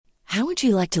How would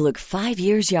you like to look 5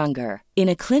 years younger? In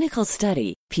a clinical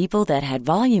study, people that had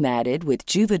volume added with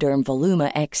Juvederm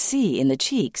Voluma XC in the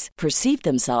cheeks perceived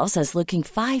themselves as looking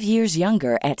 5 years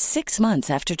younger at 6 months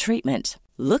after treatment.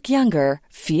 Look younger,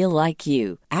 feel like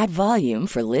you. Add volume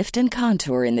for lift and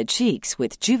contour in the cheeks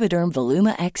with Juvederm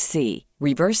Voluma XC.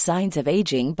 Reverse signs of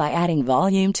aging by adding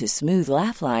volume to smooth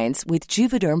laugh lines with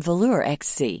Juvederm Volure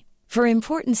XC. For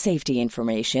important safety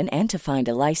information and to find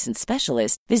a licensed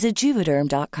specialist, visit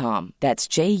Juvederm.com. That's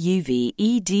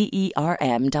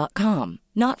JUVEDERM.com.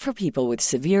 Not for people with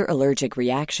severe allergic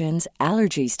reactions,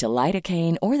 allergies to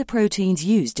lidocaine, or the proteins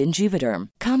used in Juvederm.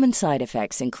 Common side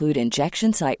effects include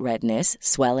injection site redness,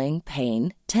 swelling,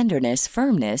 pain, tenderness,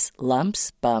 firmness,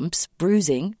 lumps, bumps,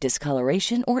 bruising,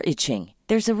 discoloration, or itching.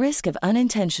 There's a risk of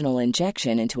unintentional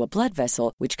injection into a blood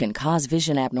vessel, which can cause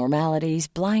vision abnormalities,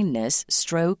 blindness,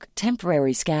 stroke,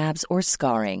 temporary scabs, or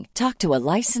scarring. Talk to a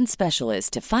licensed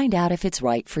specialist to find out if it's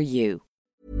right for you.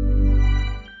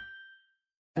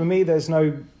 For me, there's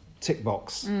no tick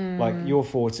box. Like, you're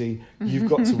 40, you've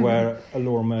got to wear a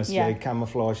Laura Mercier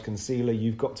camouflage concealer,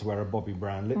 you've got to wear a Bobbi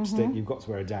Brown lipstick, you've got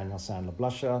to wear a Daniel Sandler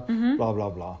blusher, blah, blah,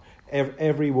 blah.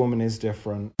 Every woman is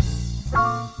different.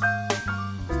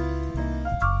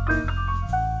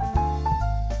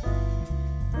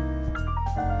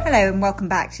 Hello and welcome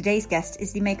back. Today's guest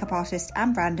is the makeup artist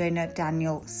and brand owner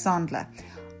Daniel Sandler.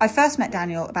 I first met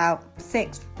Daniel about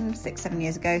 7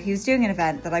 years ago. He was doing an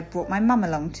event that I brought my mum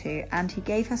along to, and he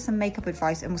gave her some makeup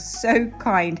advice and was so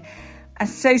kind and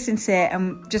so sincere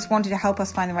and just wanted to help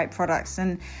us find the right products.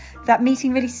 And that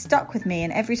meeting really stuck with me,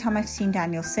 and every time I've seen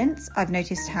Daniel since, I've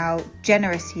noticed how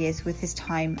generous he is with his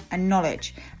time and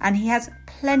knowledge. And he has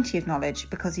plenty of knowledge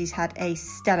because he's had a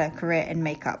stellar career in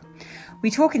makeup. We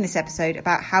talk in this episode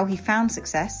about how he found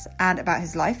success and about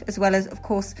his life, as well as, of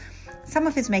course, some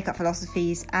of his makeup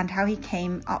philosophies and how he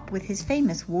came up with his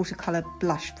famous watercolour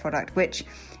blush product, which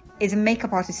is a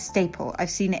makeup artist staple. I've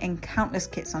seen it in countless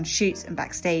kits on shoots and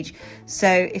backstage. So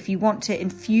if you want to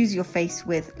infuse your face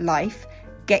with life,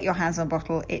 get your hands on a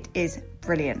bottle. It is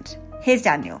brilliant. Here's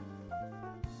Daniel.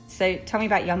 So tell me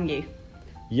about young you.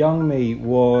 Young me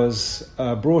was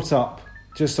brought up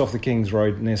just off the King's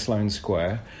Road near Sloane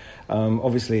Square.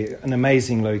 Obviously an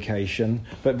amazing location,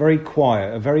 but very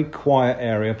quiet, a very quiet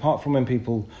area. Apart from when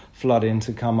people flood in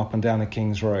to come up and down the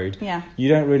King's Road, you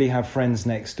don't really have friends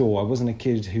next door. I wasn't a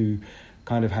kid who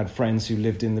kind of had friends who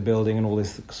lived in the building and all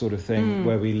this sort of thing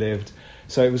where we lived.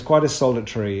 So it was quite a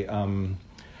solitary...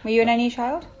 Were you an only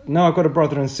child? No, I've got a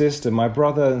brother and sister. My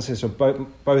brother and sister are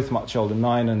both much older,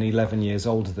 9 and 11 years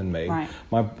older than me. Right.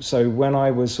 So when I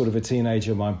was sort of a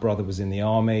teenager, my brother was in the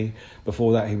army.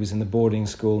 Before that, he was in the boarding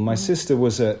school. My sister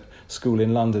was at school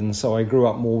in London, so I grew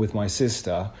up more with my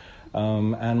sister.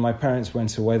 And my parents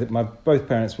went away. Both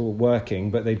parents were working,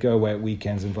 but they'd go away at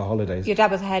weekends and for holidays. Your dad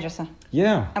was a hairdresser?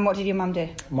 Yeah. And what did your mum do?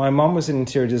 My mum was an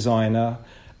interior designer.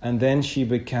 And then she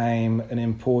became an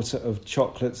importer of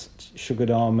chocolates, sugared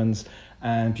almonds,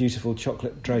 and beautiful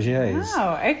chocolate dragées.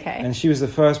 Oh, okay. And she was the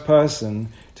first person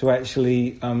to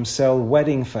actually sell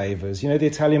wedding favours. You know the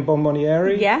Italian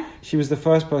bomboniere? Yeah. She was the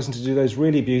first person to do those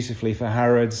really beautifully for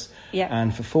Harrods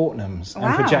and for Fortnums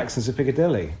and for Jackson's of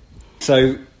Piccadilly.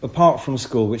 So apart from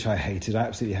school, which I hated, I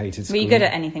absolutely hated school. Were you good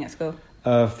at anything at school?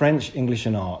 French, English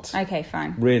and art. Okay,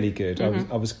 fine. Really good.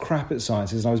 I was crap at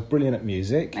sciences and I was brilliant at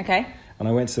music. Okay. And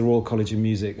I went to the Royal College of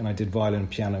Music and I did violin and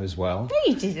piano as well. No,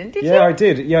 you didn't, did you? Yeah, I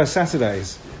did. Yeah,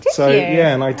 Saturdays. Did you?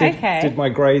 Yeah, and I did my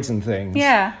grades and things.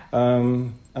 Yeah.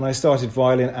 And I started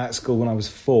violin at school when I was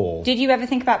 4. Did you ever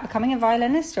think about becoming a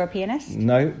violinist or a pianist?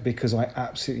 No, because I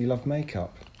absolutely love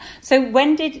makeup. So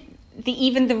when did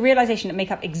the realisation that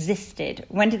makeup existed,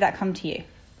 when did that come to you?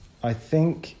 I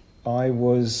think I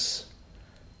was...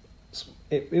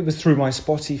 It was through my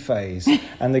spotty phase.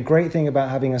 And the great thing about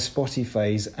having a spotty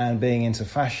phase and being into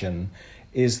fashion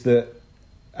is that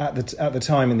at the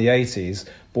time in the 80s,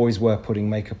 boys were putting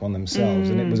makeup on themselves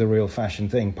and it was a real fashion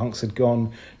thing. Punks had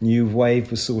gone, new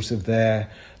wave was sort of there,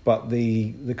 but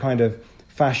the kind of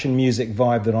fashion music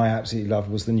vibe that I absolutely loved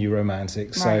was the new romantic.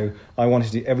 Right. So I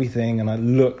wanted to do everything and I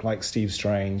looked like Steve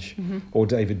Strange or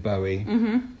David Bowie.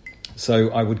 So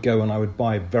I would go and I would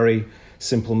buy very...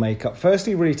 simple makeup.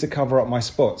 Firstly, really to cover up my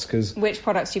spots because... Which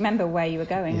products do you remember where you were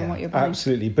going and what you were buying?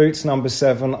 Absolutely. Boots number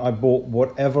 7. I bought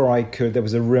whatever I could. There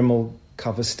was a Rimmel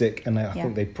cover stick and I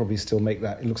think they probably still make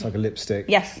that. It looks like a lipstick.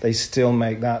 Yes. They still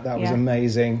make that. That was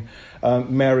amazing.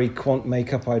 Mary Quant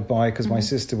makeup I'd buy because my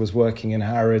sister was working in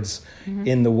Harrods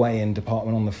in the weigh-in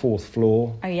department on the 4th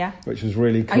floor. Oh, yeah. Which was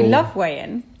really cool. I love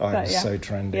weigh-in. Oh, it was so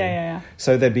trendy. Yeah.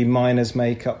 So there'd be Miners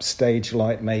makeup, Stage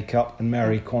Light makeup, and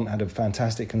Mary Quant had a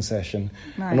fantastic concession.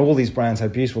 Right. And all these brands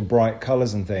had beautiful, bright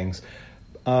colours and things.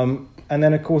 And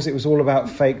then, of course, it was all about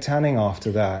fake tanning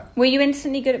after that. Were you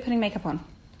instantly good at putting makeup on?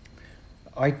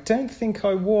 I don't think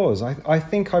I was. I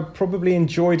think I probably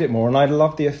enjoyed it more, and I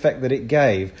loved the effect that it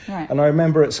gave. Right. And I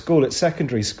remember at school, at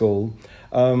secondary school,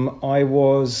 I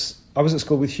was at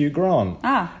school with Hugh Grant,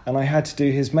 and I had to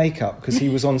do his makeup because he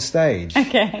was on stage.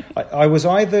 Okay. I was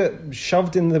either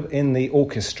shoved in the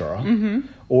orchestra,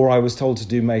 or I was told to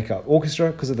do makeup.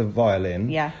 Orchestra because of the violin.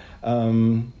 Yeah.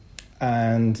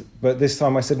 But this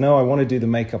time I said no, I want to do the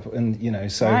makeup,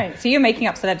 and so right. So you're making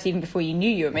up celebs even before you knew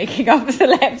you were making up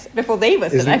celebs, before they were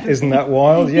celebs. Isn't that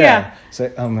wild? Yeah. Yeah.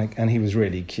 So and he was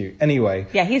really cute. Anyway.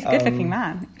 Yeah, he's a good-looking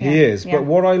man. Yeah. He is. Yeah. But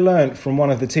what I learned from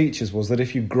one of the teachers was that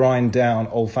if you grind down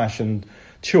old-fashioned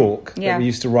chalk that we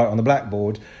used to write on the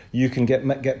blackboard, you can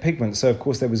get pigment. So of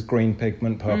course there was green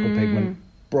pigment, purple pigment,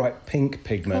 bright pink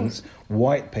pigments,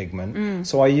 white pigment.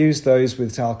 So I used those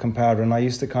with talcum powder, and I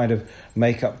used to kind of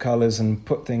make up colours and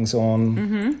put things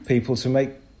on people to make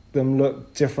them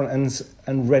look different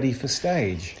and ready for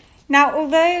stage. Now,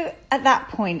 although at that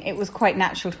point it was quite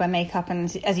natural to wear makeup,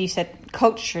 and as you said,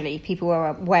 culturally people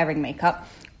were wearing makeup,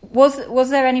 was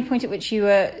there any point at which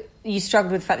you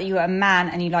struggled with the fact that you were a man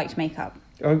and you liked makeup?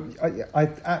 Oh, I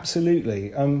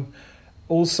absolutely.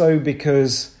 Also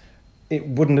because it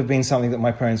wouldn't have been something that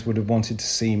my parents would have wanted to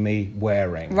see me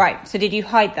wearing. Right. So did you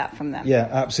hide that from them? Yeah,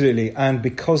 absolutely. And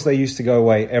because they used to go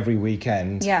away every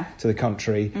weekend to the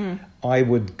country, I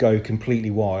would go completely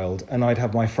wild, and I'd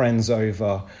have my friends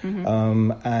over,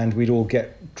 and we'd all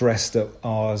get dressed at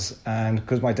ours. And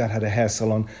because my dad had a hair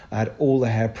salon, I had all the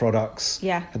hair products,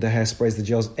 had the hairsprays, the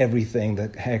gels, everything,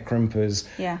 the hair crimpers.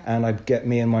 Yeah. And I'd get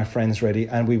me and my friends ready,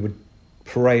 and we would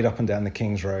parade up and down the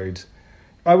King's Road.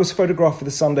 I was photographed for the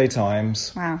Sunday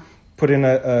Times. Wow. Put in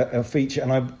a feature,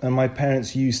 and my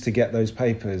parents used to get those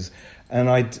papers, and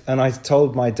I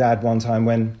told my dad one time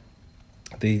when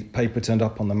the paper turned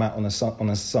up on the mat on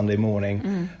a Sunday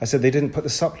morning, I said, they didn't put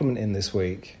the supplement in this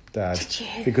week, Dad,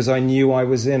 because I knew I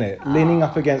was in it, leaning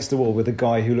up against the wall with a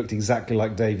guy who looked exactly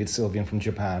like David Sylvian from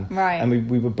Japan. Right. And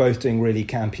we were both doing really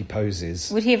campy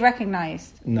poses. Would he have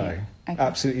recognised? No, okay.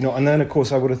 Absolutely not. And then, of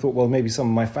course, I would have thought, well, maybe some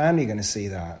of my family are going to see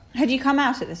that. Had you come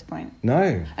out at this point?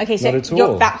 No, okay, so not at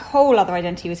all. That whole other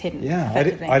identity was hidden. Yeah, I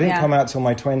didn't come out till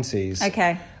my 20s.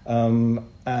 Okay.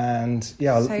 And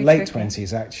yeah, So late tricky.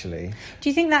 20s actually. Do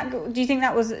you think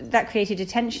that created a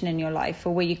tension in your life,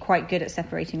 or were you quite good at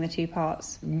separating the two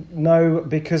parts? No,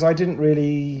 because I didn't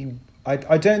really.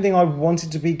 I don't think I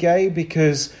wanted to be gay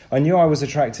because I knew I was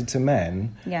attracted to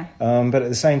men. Yeah. But at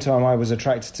the same time, I was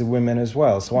attracted to women as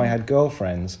well. So I had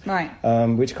girlfriends. Right.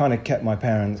 Which kind of kept my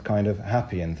parents kind of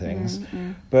happy and things.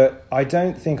 But I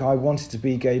don't think I wanted to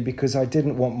be gay because I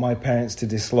didn't want my parents to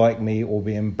dislike me or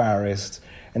be embarrassed.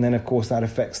 And then, of course, that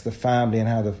affects the family and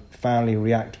how the family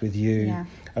react with you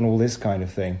and all this kind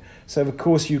of thing. So, of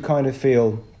course, you kind of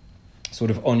feel sort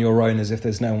of on your own as if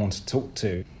there's no one to talk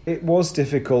to. It was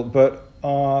difficult, but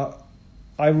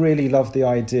I really loved the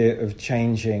idea of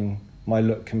changing my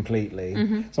look completely.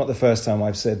 It's not the first time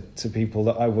I've said to people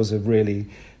that I was a really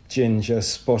ginger,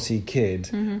 spotty kid,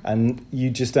 and you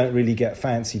just don't really get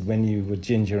fancied when you were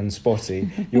ginger and spotty.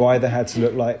 You either had to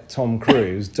look like Tom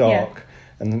Cruise, dark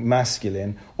and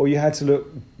masculine, or you had to look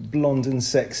blonde and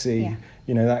sexy,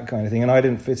 that kind of thing. And I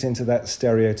didn't fit into that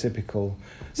stereotypical.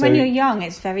 So, when you're young,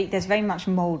 there's very much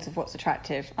moulds of what's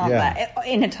attractive, aren't there?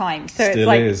 In a time, so still it's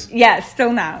like is.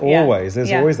 Still now. Always,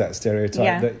 there's always that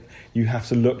stereotype that you have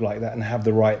to look like that and have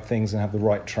the right things and have the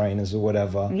right trainers or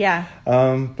whatever. Yeah.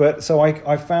 But so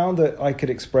I found that I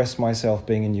could express myself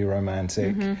being a new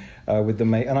romantic with the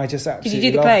mate, and I just absolutely Did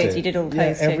you do the loved clothes? it. You did all the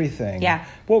clothes Yeah, too? everything. Yeah.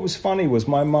 What was funny was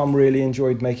my mum really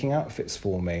enjoyed making outfits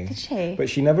for me. Did she? But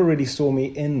she never really saw me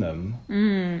in them.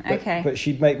 Okay. But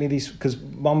she'd make me these because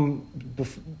Mum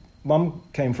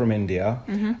came from India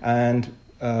and.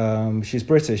 She's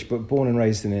British, but born and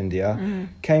raised in India.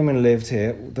 Came and lived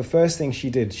here. The first thing she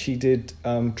did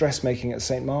dressmaking at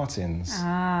St. Martin's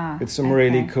with some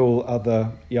really cool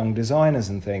other young designers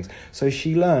and things. So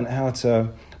she learned how to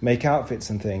make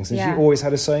outfits and things. And Yeah. she always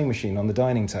had a sewing machine on the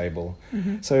dining table.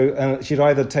 So she'd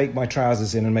either take my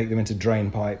trousers in and make them into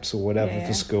drain pipes or whatever Yeah.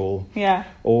 for school. Yeah.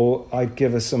 Or I'd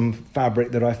give her some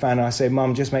fabric that I found, and I'd say,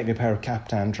 Mum, just make me a pair of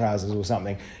caftan trousers or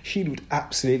something. She would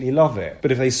absolutely love it.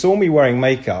 But if they saw me wearing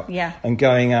makeup Yeah. and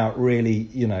going out really,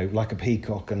 like a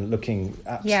peacock and looking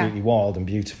absolutely wild and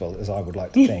beautiful, as I would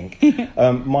like to think,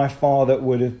 my father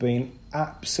would have been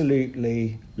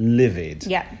absolutely livid,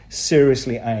 Yeah.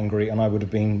 seriously angry, and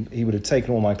he would have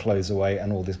taken all my clothes away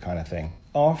and all this kind of thing.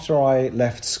 After I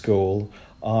left school,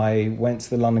 I went to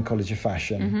the London College of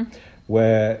Fashion,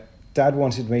 where Dad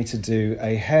wanted me to do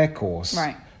a hair course,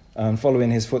 Right. and follow in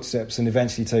his footsteps and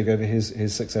eventually take over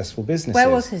his successful businesses. Where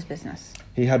was his business?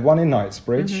 He had one in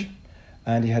Knightsbridge,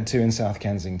 and he had two in South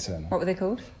Kensington. What were they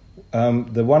called?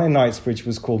 The one in Knightsbridge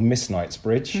was called Miss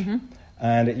Knightsbridge,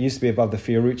 and it used to be above the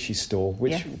Fiorucci store,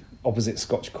 which Yes. opposite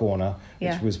Scotch Corner, which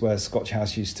Yeah. was where Scotch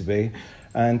House used to be,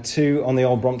 and two on the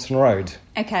Old Brompton Road.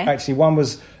 Okay. Actually, one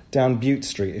was down Bute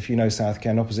Street, if you know South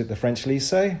Ken, opposite the French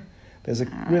Lycée. There's a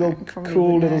little probably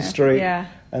cool wouldn't little know. street. Yeah.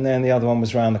 And then the other one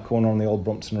was round the corner on the Old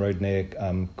Brompton Road near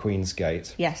Queen's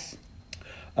Gate. Yes.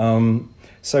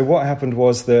 So what happened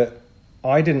was that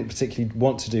I didn't particularly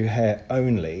want to do hair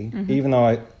only, even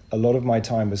though a lot of my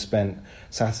time was spent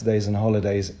Saturdays and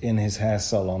holidays in his hair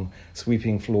salon,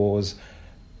 sweeping floors,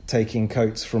 taking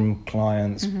coats from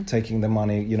clients, taking the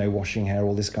money, washing hair,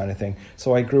 all this kind of thing.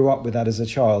 So I grew up with that as a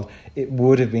child. It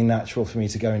would have been natural for me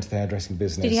to go into the hairdressing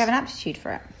business. Did you have an aptitude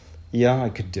for it? Yeah, I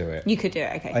could do it. You could do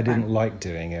it, okay. I didn't fine. like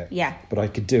doing it. Yeah. But I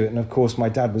could do it. And of course, my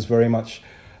dad was very much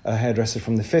a hairdresser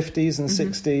from the 50s and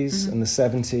 60s and the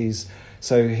 70s.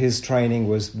 So his training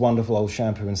was wonderful old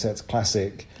shampoo and sets,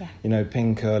 classic,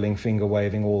 pin curling, finger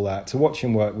waving, all that. To watch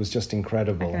him work was just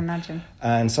incredible. I can imagine.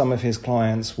 And some of his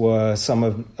clients were some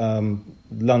of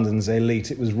London's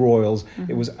elite. It was royals,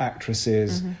 it was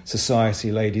actresses,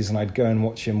 society ladies, and I'd go and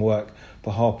watch him work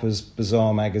for Harper's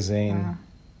Bazaar magazine. Wow.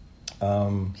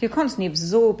 So you're constantly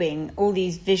absorbing all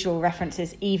these visual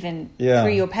references, even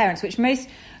through your parents, which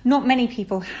not many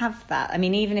people have that. I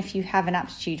mean, even if you have an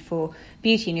aptitude for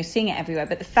beauty and you're seeing it everywhere,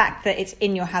 but the fact that it's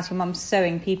in your house, your mum's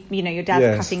sewing, people, your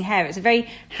dad's cutting hair, it's a very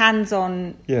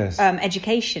hands-on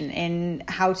education in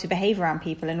how to behave around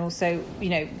people, and also,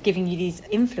 giving you these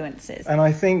influences. And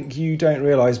I think you don't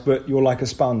realise, but you're like a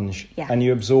sponge, and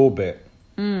you absorb it.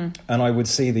 And I would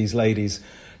see these ladies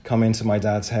come into my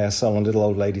dad's hair salon, little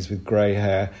old ladies with grey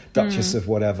hair, Duchess of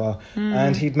whatever,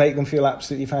 and he'd make them feel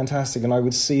absolutely fantastic, and I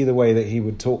would see the way that he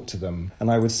would talk to them,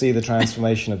 and I would see the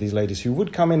transformation of these ladies who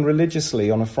would come in religiously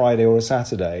on a Friday or a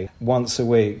Saturday, once a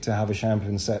week, to have a shampoo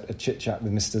and set, a chit-chat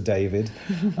with Mr. David,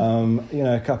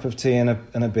 a cup of tea and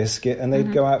a biscuit, and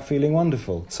they'd go out feeling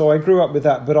wonderful. So I grew up with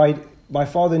that, but my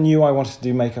father knew I wanted to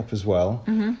do makeup as well.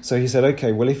 So he said,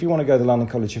 okay, well, if you want to go to the London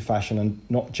College of Fashion and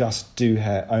not just do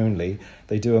hair only,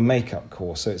 they do a makeup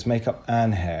course. So it's makeup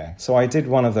and hair. So I did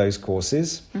one of those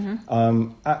courses.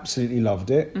 Absolutely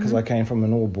loved it because I came from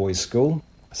an all-boys school.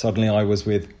 Suddenly I was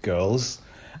with girls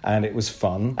and it was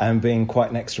fun. And being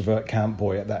quite an extrovert camp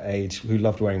boy at that age who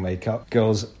loved wearing makeup,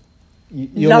 girls...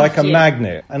 You're Loved like a you.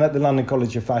 magnet. And at the London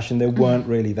College of Fashion, there weren't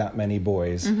really that many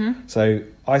boys. So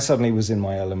I suddenly was in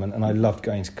my element and I loved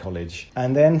going to college.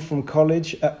 And then from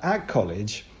college, at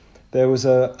college, there was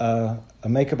a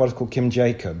makeup artist called Kim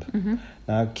Jacob.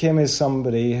 Now, Kim is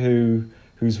somebody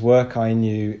whose work I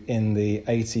knew in the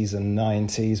 80s and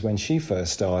 90s when she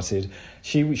first started.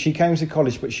 She came to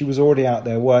college, but she was already out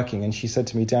there working, and she said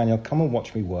to me, Daniel, come and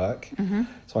watch me work.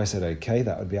 So I said, okay,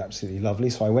 that would be absolutely lovely.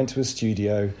 So I went to a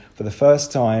studio for the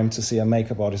first time to see a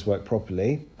makeup artist work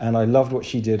properly, and I loved what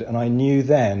she did, and I knew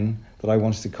then that I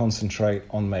wanted to concentrate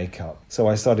on makeup. So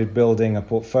I started building a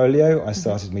portfolio, I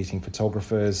started meeting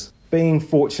photographers. Being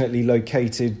fortunately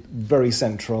located very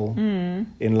central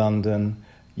in London,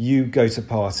 you go to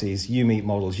parties, you meet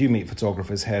models, you meet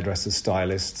photographers, hairdressers,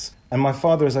 stylists. And my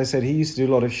father, as I said, he used to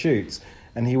do a lot of shoots,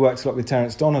 and he worked a lot with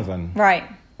Terence Donovan. Right.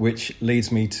 Which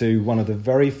leads me to one of the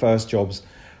very first jobs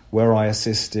where I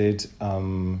assisted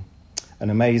an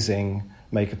amazing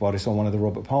makeup artist on one of the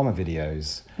Robert Palmer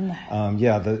videos.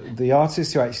 The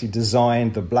artist who actually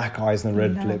designed the black eyes and the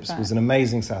red lips was an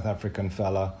amazing South African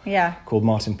fella called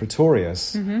Martin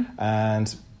Pretorius.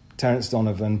 And Terence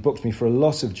Donovan booked me for a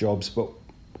lot of jobs, but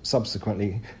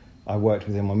subsequently I worked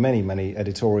with him on many, many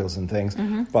editorials and things.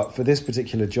 But for this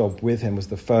particular job with him was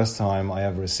the first time I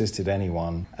ever assisted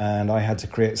anyone. And I had to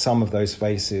create some of those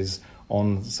faces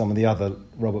on some of the other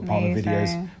Robert Palmer Amazing.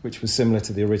 videos, which was similar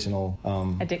to the original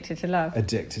Addicted to Love.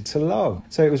 Addicted to Love.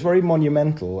 So it was very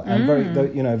monumental and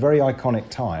very iconic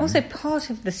time. Also part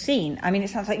of the scene. I mean, it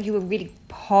sounds like you were really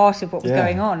part of what was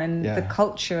going on and the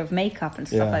culture of makeup and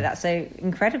stuff like that. So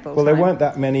incredible. Well, there weren't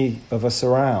that many of us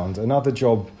around. Another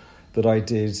job that I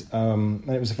did, and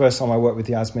it was the first time I worked with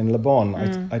Yasmin Le Bon.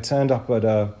 I turned up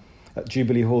at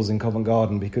Jubilee Halls in Covent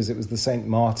Garden because it was the St.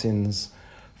 Martin's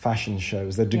fashion show. It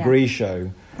was the Degree show.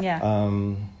 Yeah.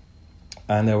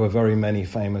 And there were very many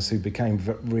famous who became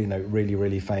really,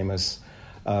 really famous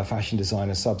fashion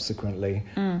designers subsequently.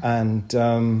 And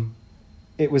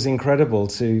it was incredible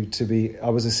to be... I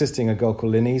was assisting a girl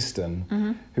called Lynn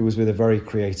Easton, who was with a very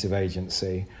creative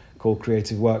agency called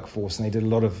Creative Workforce, and they did a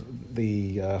lot of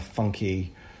the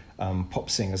funky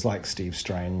pop singers like Steve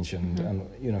Strange and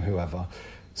whoever.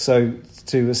 So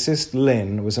to assist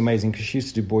Lynn was amazing because she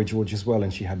used to do Boy George as well,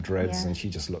 and she had dreads and she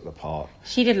just looked the part.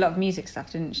 She did a lot of music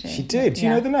stuff, didn't she? She did. Do you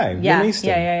know the name? Yeah. Lynn Easton.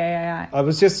 Yeah. I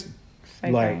was just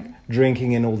So great.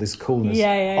 drinking in all this coolness.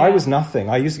 Yeah. I was nothing.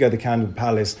 I used to go to the Camden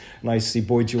Palace and I used to see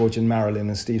Boy George and Marilyn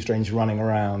and Steve Strange running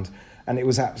around. And it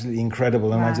was absolutely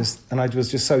incredible, and I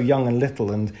was just so young and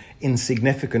little and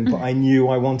insignificant, but I knew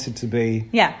I wanted to be.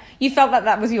 Yeah, you felt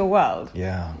that was your world.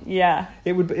 Yeah.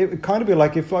 It would kind of be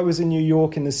like if I was in New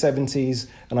York in the 70s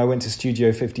and I went to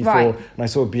Studio 54 and I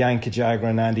saw Bianca Jagger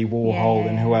and Andy Warhol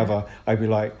and whoever, I'd be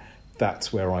like,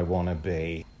 that's where I want to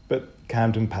be. But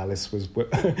Camden Palace was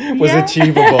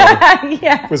achievable.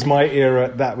 Was my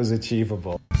era. That was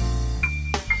achievable.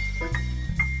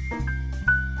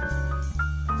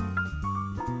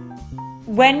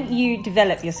 When you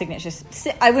develop your signatures,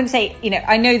 I wouldn't say,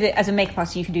 I know that as a makeup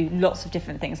artist you can do lots of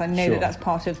different things. I know that that's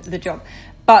part of the job.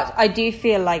 But I do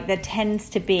feel like there tends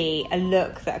to be a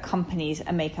look that accompanies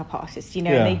a makeup artist, and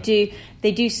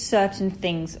they do certain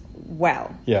things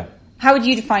well. Yeah. How would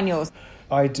you define yours?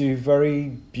 I do very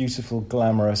beautiful,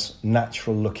 glamorous,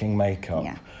 natural-looking makeup.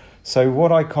 Yeah. So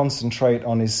what I concentrate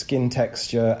on is skin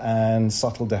texture and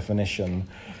subtle definition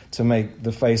to make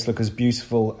the face look as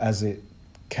beautiful as it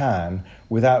can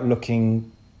without looking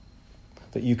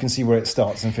that you can see where it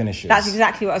starts and finishes. That's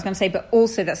exactly what I was going to say, but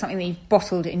also that's something that you've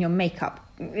bottled in your makeup,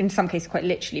 in some cases quite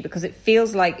literally, because it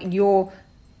feels like your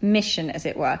mission, as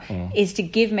it were, is to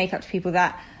give makeup to people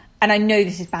that, and I know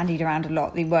this is bandied around a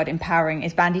lot, the word empowering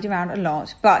is bandied around a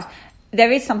lot, but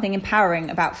there is something empowering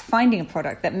about finding a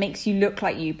product that makes you look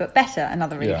like you, but better,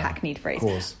 another really hackneyed phrase. Of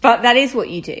course. But that is what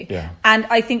you do. Yeah. And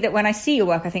I think that when I see your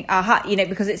work, I think, aha,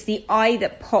 because it's the eye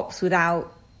that pops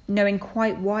without knowing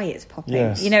quite why it's popping.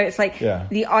 Yes. It's like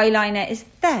the eyeliner is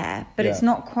there, but it's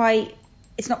not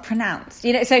pronounced.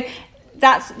 So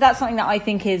that's something that I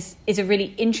think is a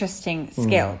really interesting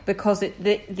skill because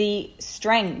the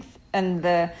strength and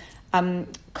the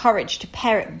courage to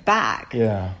pare it back.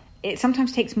 Yeah. It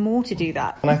sometimes takes more to do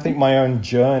that. And I think my own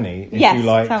journey, if you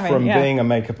like, from being a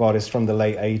makeup artist from the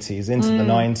late 80s into the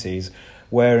 90s,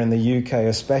 where in the UK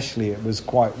especially it was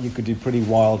you could do pretty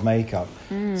wild makeup.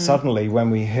 Suddenly, when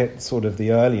we hit sort of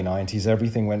the early 90s,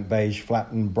 everything went beige,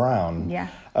 flat and brown. Yeah.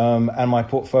 And my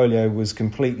portfolio was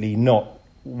completely not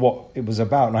what it was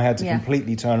about, and I had to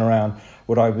completely turn around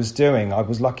what I was doing. I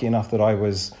was lucky enough that I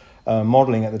was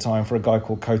modelling at the time for a guy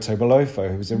called Koto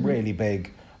Bolofo, who was a really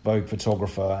big Vogue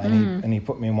photographer, and he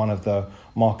put me in one of the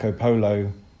Marco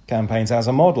Polo campaigns as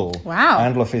a model. Wow.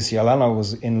 And L'Officiel, and I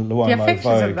was in L'Uomo Vogue. Do you have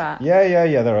pictures of that?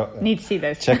 Yeah. There are. Need to see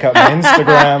those. Check out my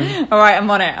Instagram. All right, I'm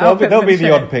on it. There'll be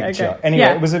the odd picture. Okay. Anyway,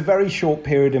 it was a very short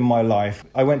period in my life.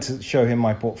 I went to show him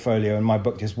my portfolio, and my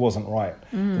book just wasn't right.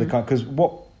 Because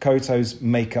what Koto's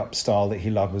makeup style that he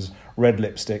loved was red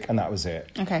lipstick, and that was it.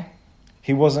 Okay.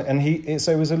 He wasn't,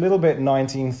 so it was a little bit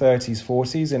 1930s,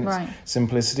 40s in its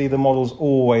simplicity. The models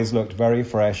always looked very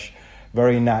fresh,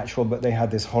 very natural, but they had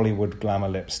this Hollywood glamour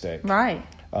lipstick. Right.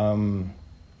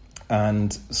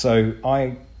 And so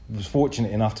I was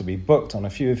fortunate enough to be booked on a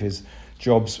few of his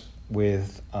jobs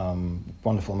with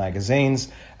wonderful magazines,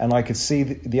 and I could see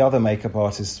the other makeup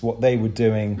artists, what they were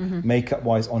doing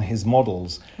makeup-wise on his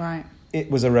models. Right. It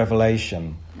was a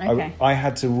revelation. Okay. I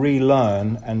had to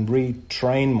relearn and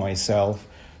retrain myself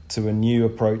to a new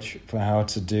approach for how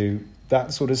to do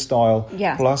that sort of style,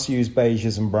 plus use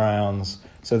beiges and browns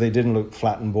so they didn't look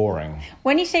flat and boring.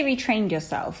 When you say retrained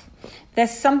yourself,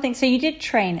 there's something... So you did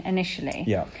train initially.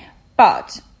 Yeah.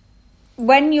 But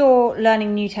when you're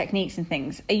learning new techniques and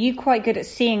things, are you quite good at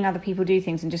seeing other people do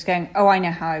things and just going, oh, I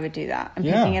know how I would do that, and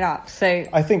picking it up? So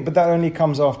I think, but that only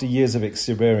comes after years of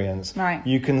experience. Right.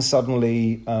 You can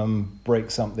suddenly break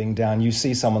something down. You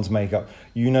see someone's makeup,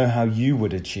 you know how you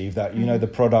would achieve that. You know the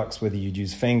products, whether you'd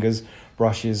use fingers,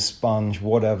 brushes, sponge,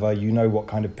 whatever. You know what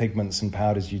kind of pigments and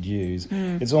powders you'd use.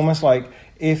 It's almost like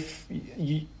if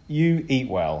you eat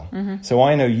well. So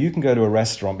I know you can go to a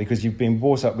restaurant because you've been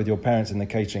brought up with your parents in the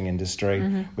catering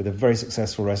industry with a very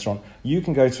successful restaurant. You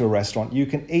can go to a restaurant, you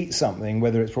can eat something,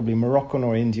 whether it's probably Moroccan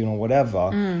or Indian or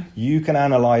whatever. You can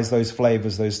analyze those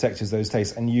flavors, those textures, those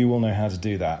tastes, and you will know how to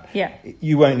do that. Yeah.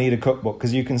 You won't need a cookbook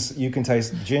because you can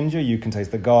taste ginger, you can taste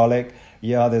the garlic.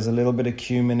 Yeah, there's a little bit of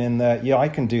cumin in there. Yeah, I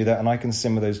can do that, and I can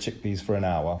simmer those chickpeas for an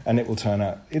hour, and it will turn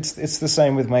out. It's the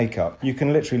same with makeup. You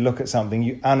can literally look at something,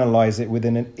 you analyse it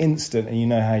within an instant, and you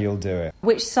know how you'll do it.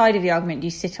 Which side of the argument do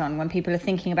you sit on when people are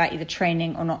thinking about either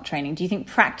training or not training? Do you think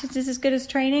practice is as good as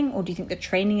training, or do you think that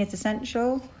training is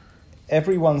essential?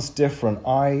 Everyone's different.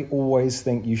 I always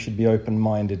think you should be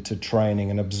open-minded to training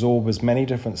and absorb as many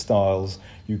different styles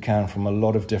you can from a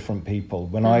lot of different people.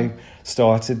 When I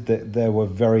started, there were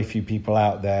very few people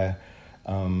out there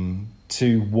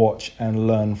to watch and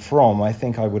learn from. I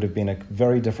think I would have been a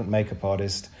very different makeup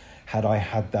artist had I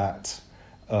had that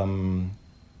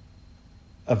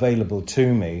available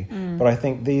to me. But I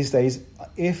think these days,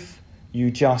 if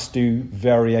you just do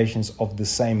variations of the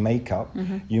same makeup,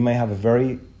 you may have a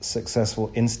very successful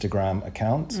Instagram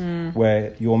account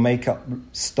where your makeup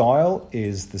style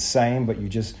is the same, but you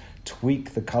just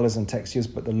tweak the colors and textures,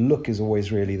 but the look is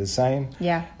always really the same.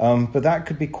 Yeah. But that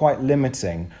could be quite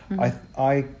limiting.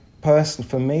 I personally,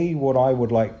 for me, what I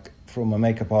would like from a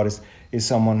makeup artist is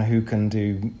someone who can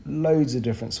do loads of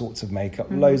different sorts of makeup,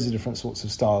 loads of different sorts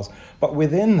of styles. But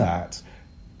within that,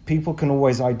 people can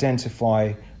always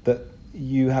identify that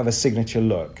you have a signature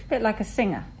look. A bit like a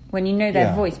singer, when you know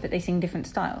their voice, but they sing different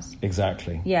styles.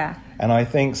 Exactly. Yeah. And I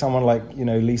think someone like,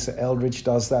 Lisa Eldridge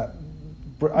does that.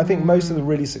 I think most of the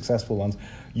really successful ones,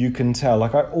 you can tell.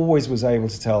 Like, I always was able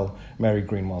to tell Mary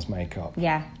Greenwell's makeup.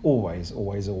 Yeah. Always,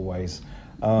 always, always.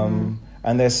 And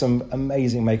there's some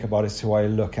amazing makeup artists who I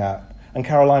look at. And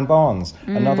Caroline Barnes,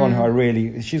 another one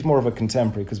who she's more of a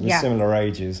contemporary because we're similar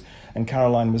ages. And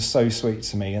Caroline was so sweet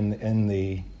to me in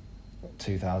the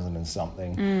 2000 and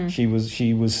something. She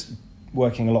was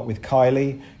working a lot with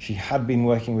Kylie. She had been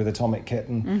working with Atomic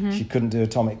Kitten. She couldn't do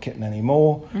Atomic Kitten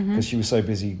anymore because she was so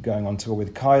busy going on tour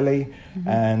with Kylie.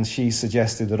 And she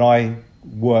suggested that I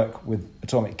work with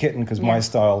Atomic Kitten because my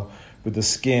style with the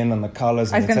skin and the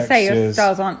colours and the textures. I was going to say, your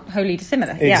styles aren't wholly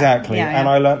dissimilar. Exactly. And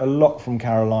I learnt a lot from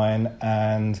Caroline,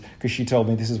 and because she told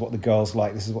me this is what the girls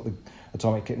like, this is what the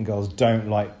Atomic Kitten girls don't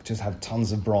like, just have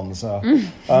tons of bronzer.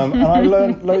 And I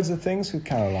learned loads of things with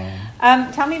Caroline.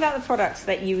 Tell me about the products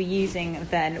that you were using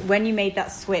then, when you made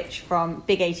that switch from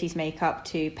big 80s makeup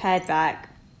to pared back,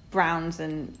 browns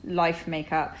and life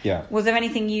makeup. Yeah. Was there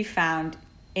anything you found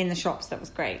in the shops that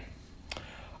was great?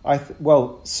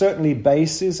 Well, certainly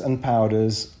bases and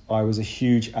powders. I was a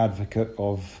huge advocate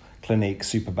of Clinique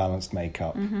Super Balanced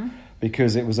Makeup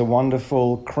because it was a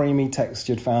wonderful, creamy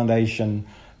textured foundation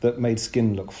that made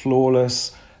skin look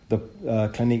flawless. The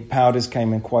Clinique powders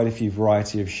came in quite a few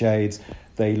variety of shades.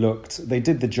 They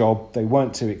did the job. They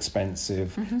weren't too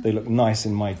expensive. They looked nice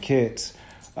in my kit.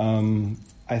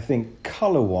 I think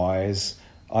colour-wise,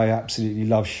 I absolutely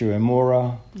love Shu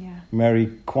Uemura. Yeah.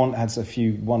 Mary Quant had a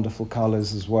few wonderful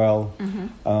colours as well.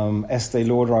 Estee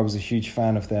Lauder, I was a huge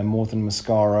fan of their Morton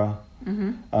mascara.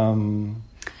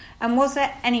 And was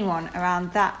there anyone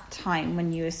around that time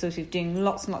when you were sort of doing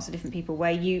lots and lots of different people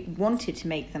where you wanted to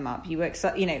make them up? You were,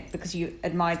 because you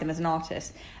admired them as an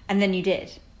artist, and then you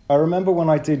did? I remember when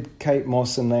I did Kate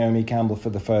Moss and Naomi Campbell for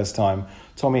the first time,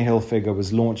 Tommy Hilfiger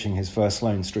was launching his first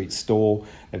Sloane Street store.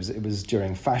 It was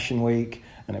during Fashion Week,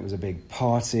 and it was a big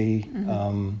party.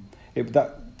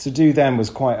 To do them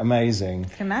was quite amazing.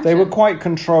 They were quite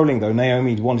controlling, though.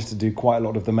 Naomi wanted to do quite a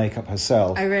lot of the makeup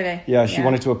herself. Oh, really? Yeah, she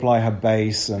wanted to apply her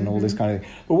base and all this kind of thing.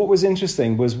 But what was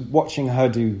interesting was watching her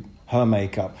do her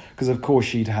makeup, because, of course,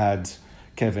 she'd had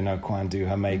Kevin Aucoin do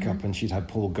her makeup, and she'd had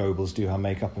Paul Goebbels do her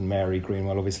makeup, and Mary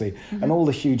Greenwell, obviously, and all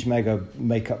the huge mega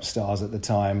makeup stars at the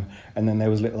time. And then there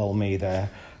was little old me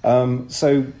there.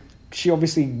 So she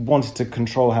obviously wanted to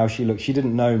control how she looked. She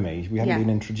didn't know me. We hadn't been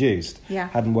introduced.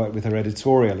 Hadn't worked with her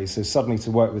editorially. So suddenly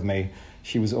to work with me,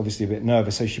 she was obviously a bit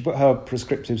nervous. So she put her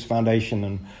Prescriptives foundation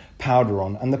and powder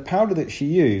on. And the powder that she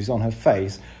used on her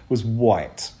face was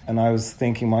white. And I was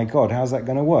thinking, my God, how's that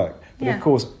going to work? But of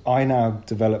course, I now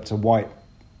developed a white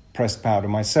pressed powder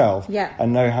myself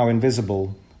and know how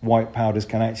invisible white powders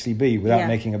can actually be without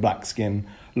making a black skin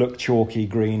look chalky,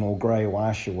 green or grey or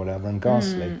ash or whatever and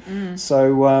ghastly.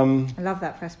 So I love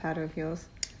that pressed powder of yours.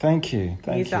 Thank you.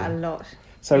 I use that a lot.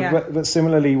 So, but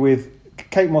similarly with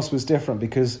Kate Moss was different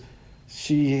because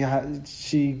she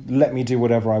let me do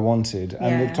whatever I wanted,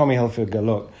 and the Tommy Hilfiger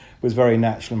look was very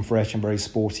natural and fresh and very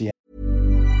sporty.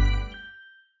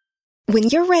 When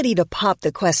you're ready to pop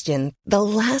the question, the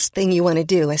last thing you want to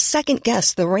do is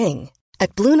second-guess the ring.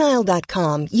 At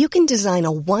BlueNile.com, you can design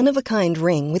a one-of-a-kind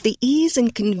ring with the ease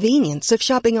and convenience of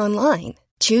shopping online.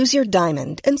 Choose your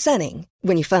diamond and setting.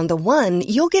 When you find the one,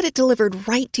 you'll get it delivered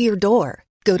right to your door.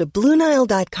 Go to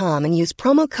BlueNile.com and use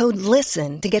promo code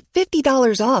LISTEN to get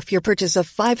 $50 off your purchase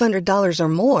of $500 or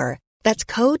more. That's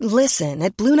code LISTEN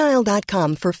at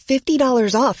BlueNile.com for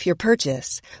 $50 off your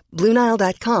purchase.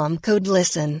 BlueNile.com, code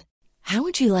LISTEN. How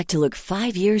would you like to look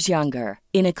 5 years younger?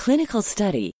 In a clinical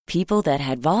study, people that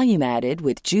had volume added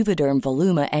with Juvederm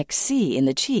Voluma XC in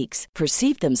the cheeks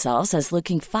perceived themselves as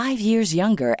looking 5 years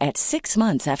younger at 6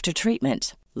 months after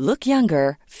treatment. Look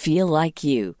younger, feel like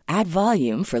you. Add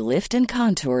volume for lift and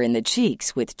contour in the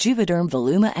cheeks with Juvederm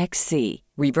Voluma XC.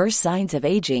 Reverse signs of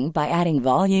aging by adding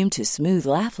volume to smooth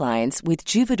laugh lines with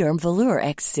Juvederm Volure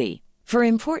XC. For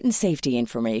important safety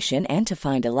information and to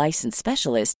find a licensed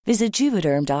specialist, visit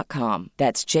Juvederm.com.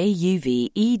 That's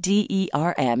JUVEDERM.com.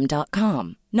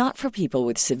 Not for people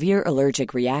with severe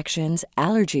allergic reactions,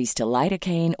 allergies to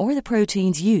lidocaine, or the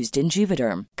proteins used in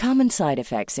Juvederm. Common side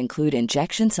effects include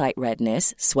injection site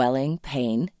redness, swelling,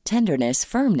 pain, tenderness,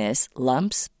 firmness,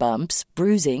 lumps, bumps,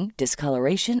 bruising,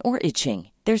 discoloration, or itching.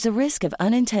 There's a risk of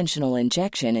unintentional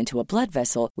injection into a blood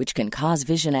vessel, which can cause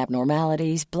vision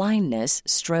abnormalities, blindness,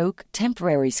 stroke,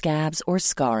 temporary scabs, or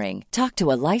scarring. Talk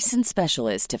to a licensed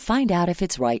specialist to find out if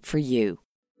it's right for you.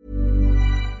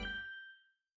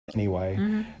 Anyway.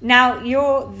 Mm-hmm. Now,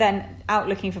 you're then out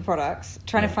looking for products,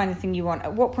 trying to find the thing you want.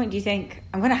 At what point do you think,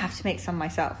 I'm going to have to make some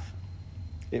myself?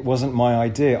 It wasn't my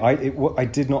idea. I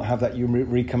did not have that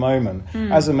eureka moment.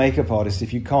 As a makeup artist,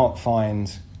 if you can't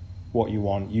find what you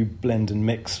want, you blend and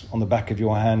mix on the back of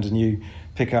your hand, and you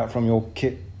pick out from your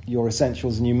kit your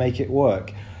essentials and you make it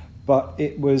work. But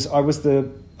I was the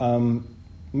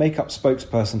makeup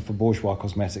spokesperson for Bourjois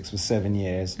Cosmetics for 7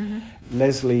 years.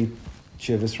 Leslie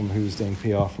Chivers, who was doing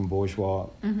PR from Bourjois,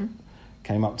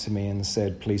 came up to me and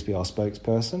said, please be our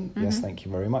spokesperson. Yes, thank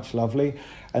you very much, lovely.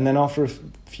 And then after a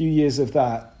few years of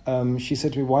that, she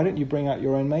said to me, why don't you bring out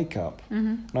your own makeup?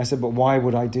 And I said, but why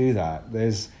would I do that?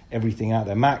 There's everything out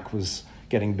there. MAC was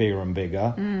getting bigger and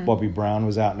bigger. Bobbi Brown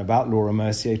was out and about. Laura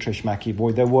Mercier, Trish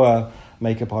McEvoy. There were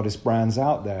makeup artist brands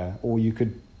out there. Or you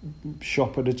could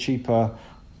shop at a cheaper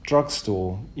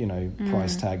drugstore,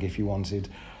 price tag if you wanted.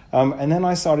 And then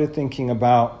I started thinking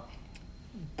about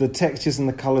the textures and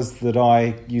the colours that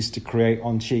I used to create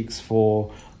on cheeks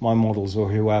for my models or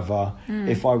whoever.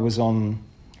 If I was on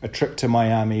a trip to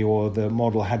Miami or the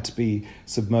model had to be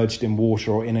submerged in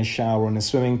water or in a shower or in a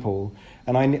swimming pool,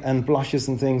 and blushes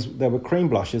and things, there were cream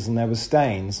blushes and there were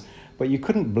stains, but you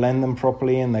couldn't blend them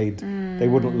properly and they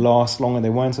wouldn't last long and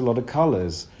there weren't a lot of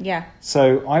colours. Yeah.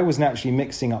 So I was naturally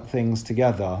mixing up things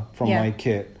together from my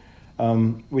kit,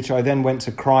 which I then went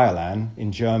to Kryolan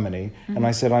in Germany, and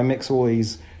I said, I mix all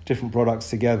these different products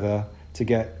together to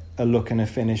get a look and a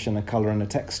finish and a colour and a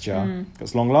texture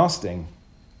that's long-lasting.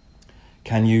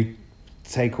 Can you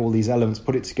take all these elements,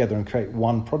 put it together and create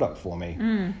one product for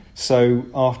me? So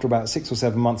after about 6 or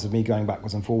 7 months of me going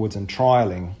backwards and forwards and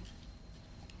trialling,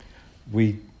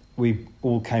 we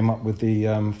all came up with the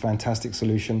fantastic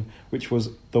solution, which was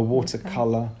the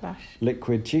watercolour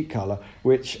liquid cheek colour,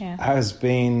 which has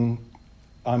been,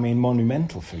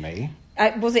 monumental for me.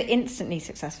 Was it instantly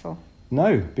successful?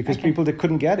 No, because people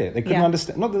couldn't get it. They couldn't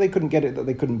understand. Not that they couldn't get it, that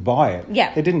they couldn't buy it.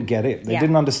 Yeah. They didn't get it. They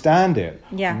didn't understand it.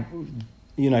 Yeah.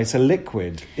 It's a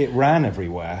liquid. It ran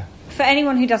everywhere. For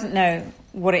anyone who doesn't know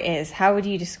what it is, how would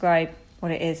you describe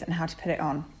what it is and how to put it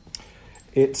on?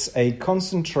 It's a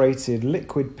concentrated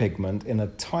liquid pigment in a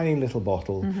tiny little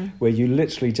bottle where you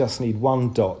literally just need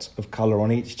one dot of colour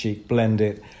on each cheek, blend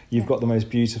it. You've got the most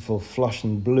beautiful flush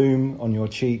and bloom on your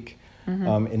cheek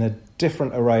in a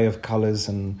different array of colours,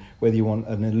 and whether you want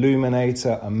an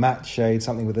illuminator, a matte shade,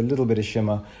 something with a little bit of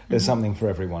shimmer, there's something for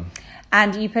everyone.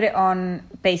 And you put it on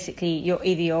basically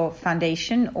either your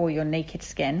foundation or your naked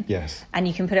skin. Yes. And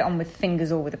you can put it on with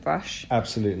fingers or with a brush.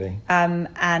 Absolutely.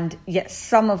 And yet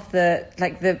some of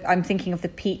I'm thinking of the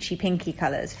peachy pinky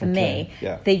colours for me.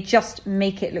 Yeah. They just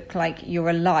make it look like you're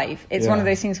alive. It's one of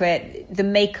those things where the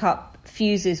makeup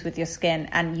fuses with your skin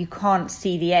and you can't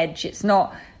see the edge. It's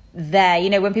not there.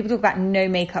 When people talk about no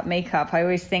makeup, I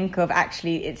always think of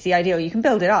actually it's the ideal. You can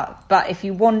build it up. But if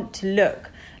you want to look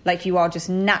like you are just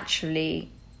naturally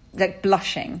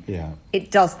blushing, it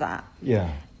does that.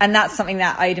 Yeah. And that's something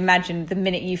that I'd imagine the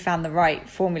minute you found the right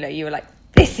formula, you were like,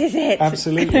 this is it.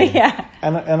 Absolutely. Yeah.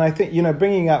 And I think,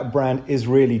 bringing out a brand is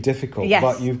really difficult. Yes.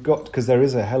 But you've got, because there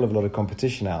is a hell of a lot of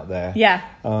competition out there. Yeah.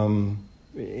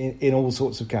 in all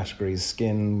sorts of categories: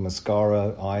 skin,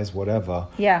 mascara, eyes, whatever.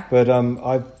 Yeah. But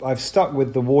I've stuck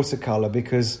with the watercolor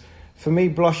because for me,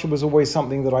 blusher was always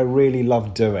something that I really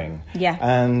loved doing. Yeah.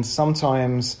 And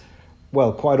sometimes,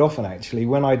 well, quite often actually,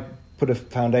 when I put a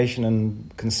foundation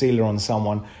and concealer on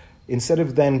someone, instead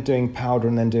of then doing powder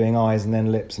and then doing eyes and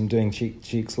then lips and doing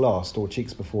cheeks last, or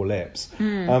cheeks before lips,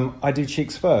 I do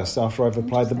cheeks first after I've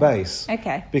applied the base.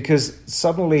 Okay. Because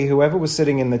suddenly whoever was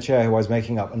sitting in the chair who I was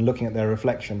making up and looking at their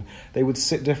reflection, they would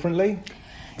sit differently.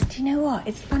 Do you know what?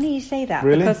 It's funny you say that.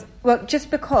 Really?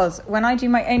 Because when I do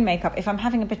my own makeup, if I'm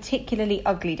having a particularly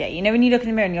ugly day, you know, when you look in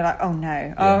the mirror and you're like, oh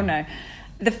no,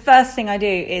 the first thing I do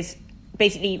is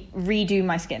basically redo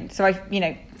my skin. So I,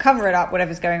 cover it up,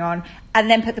 whatever's going on, and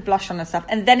then put the blush on and stuff.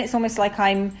 And then it's almost like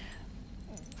I'm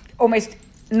almost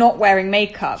not wearing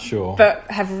makeup, sure, but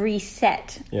have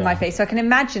reset my face. So I can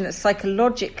imagine that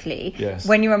psychologically,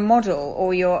 when you're a model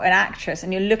or you're an actress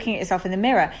and you're looking at yourself in the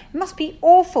mirror, it must be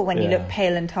awful when you look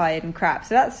pale and tired and crap.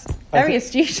 So that's very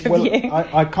astute of you.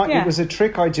 I can't. It was a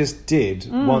trick I just did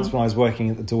once when I was working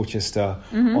at the Dorchester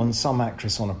on some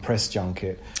actress on a press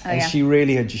junket, and she'd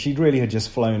really had just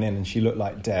flown in and she looked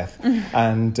like death,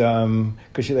 and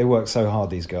because they work so hard,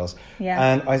 these girls.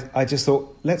 And I just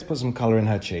thought, let's put some colour in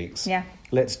her cheeks.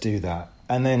 Let's do that.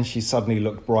 And then she suddenly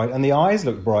looked bright, and the eyes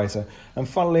looked brighter. And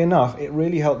funnily enough, it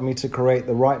really helped me to create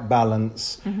the right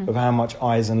balance of how much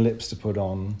eyes and lips to put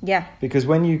on. Because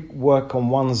when you work on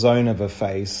one zone of a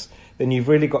face, then you've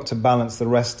really got to balance the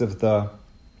rest of the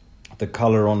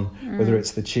colour on, whether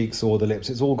it's the cheeks or the lips.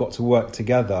 It's all got to work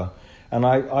together. And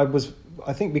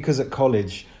I think because at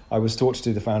college I was taught to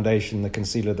do the foundation, the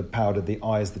concealer, the powder, the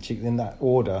eyes, the cheek, in that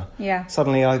order.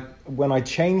 Suddenly, when I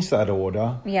changed that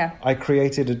order, I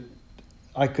created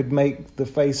I could make the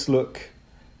face look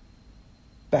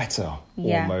better,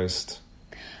 almost.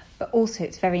 But also,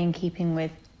 it's very in keeping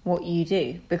with what you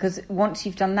do, because once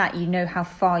you've done that, you know how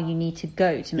far you need to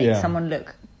go to make someone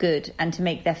look good and to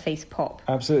make their face pop.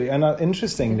 Absolutely. And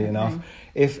interestingly enough,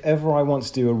 if ever I want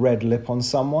to do a red lip on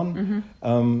someone,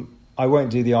 I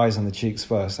won't do the eyes and the cheeks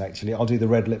first, actually. I'll do the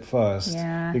red lip first.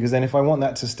 Because then if I want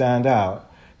that to stand out,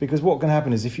 because what can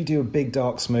happen is if you do a big,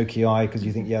 dark, smoky eye because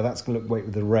you think, that's going to look great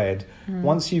with the red,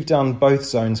 once you've done both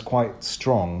zones quite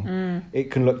strong, it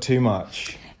can look too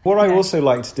much. What I also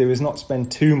like to do is not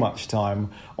spend too much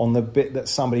time on the bit that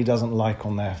somebody doesn't like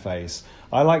on their face.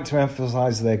 I like to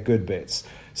emphasise their good bits.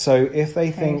 So if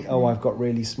they think, I've got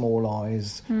really small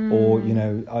eyes, or,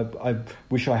 I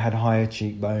wish I had higher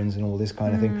cheekbones and all this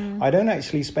kind of thing, I don't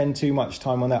actually spend too much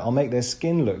time on that. I'll make their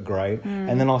skin look great,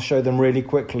 and then I'll show them really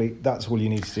quickly, that's all you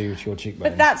need to do with your cheekbones.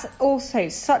 But that's also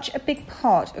such a big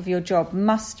part of your job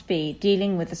must be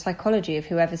dealing with the psychology of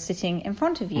whoever's sitting in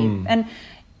front of you. And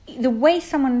the way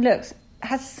someone looks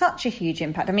has such a huge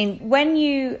impact. I mean, when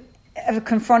you are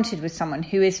confronted with someone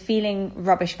who is feeling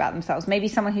rubbish about themselves, maybe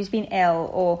someone who's been ill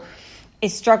or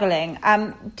is struggling,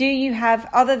 do you have,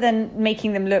 other than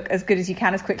making them look as good as you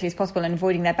can as quickly as possible and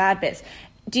avoiding their bad bits,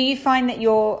 do you find that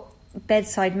your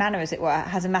bedside manner, as it were,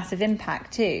 has a massive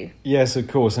impact too? Yes, of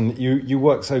course. And you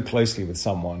work so closely with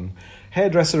someone.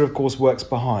 Hairdresser, of course, works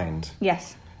behind.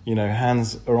 Yes.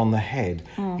 Hands are on the head.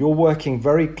 You're working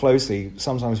very closely,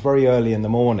 sometimes very early in the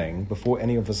morning, before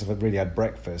any of us have really had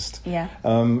breakfast.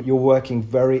 You're working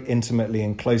very intimately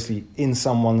and closely in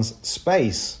someone's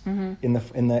space,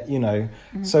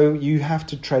 so you have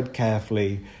to tread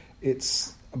carefully.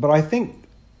 But I think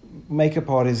makeup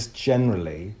artists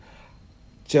generally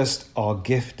just are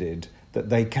gifted that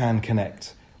they can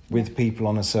connect with people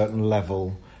on a certain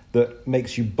level that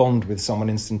makes you bond with someone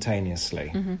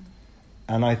instantaneously.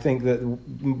 And I think that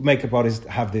makeup artists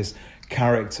have this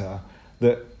character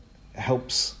that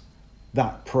helps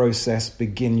that process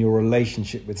begin your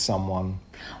relationship with someone.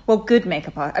 Well, good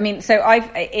makeup art. I mean, so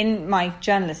in my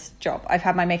journalist job, I've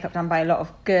had my makeup done by a lot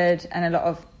of good and a lot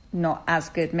of not as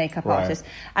good makeup artists.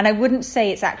 And I wouldn't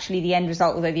say it's actually the end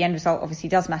result, although the end result obviously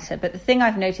does matter. But the thing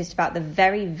I've noticed about the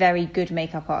very, very good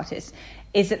makeup artists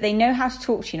is that they know how to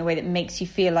talk to you in a way that makes you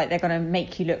feel like they're going to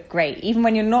make you look great. Even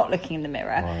when you're not looking in the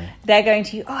mirror, they're going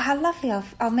to, how lovely,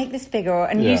 I'll make this bigger.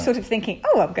 And you sort of thinking,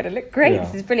 I'm going to look great,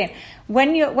 this is brilliant.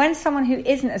 When someone who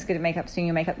isn't as good at makeup is doing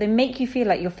your makeup, they make you feel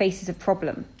like your face is a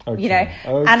problem,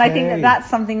 And I think that's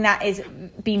something that is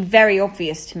been very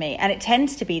obvious to me. And it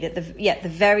tends to be that the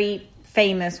very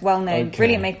famous, well-known,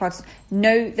 brilliant makeup artists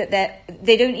know that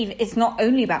they don't even, it's not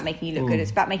only about making you look good,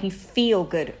 it's about making you feel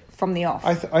good from the off.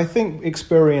 I think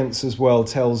experience as well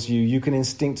tells you can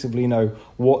instinctively know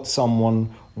what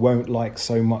someone won't like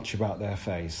so much about their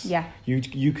face. Yeah.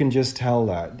 You can just tell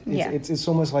that. It's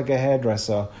almost like a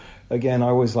hairdresser. Again, I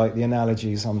always like the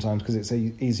analogy sometimes because it's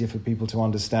easier for people to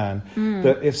understand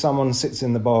that if someone sits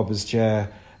in the barber's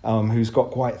chair who's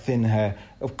got quite thin hair,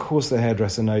 of course the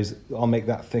hairdresser knows, I'll make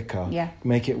that thicker,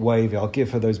 make it wavy, I'll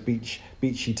give her those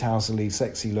beachy, tously,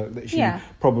 sexy look that she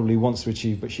probably wants to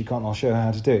achieve, but she can't. I'll show her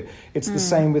how to do it. It's the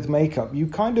same with makeup. You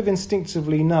kind of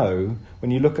instinctively know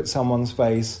when you look at someone's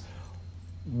face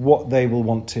what they will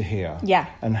want to hear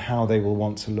and how they will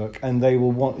want to look, and they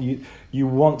will want you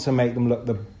want to make them look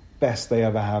the best they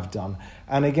ever have done.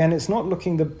 And again, it's not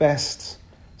looking the best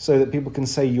so that people can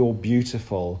say you're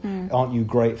beautiful, aren't you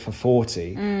great for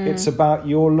 40? It's about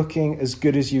you're looking as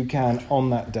good as you can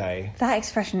on that day. That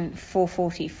expression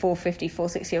 440, 450,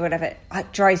 460 or whatever,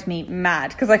 it drives me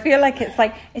mad because I feel like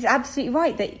it's absolutely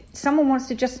right that someone wants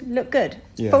to just look good.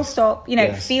 Full stop,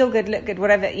 feel good, look good,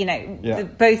 whatever,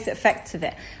 both effects of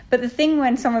it. But the thing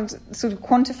when someone's sort of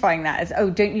quantifying that as, oh,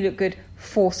 don't you look good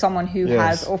for someone who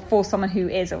has or for someone who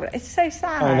is, or it's so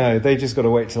sad. I know, they just got to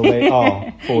wait till they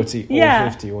are 40 or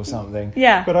 50 or something.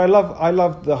 But I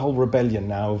love the whole rebellion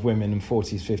now of women in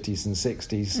 40s, 50s and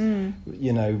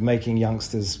 60s, making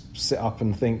youngsters sit up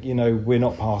and think, we're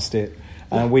not past it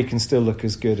and we can still look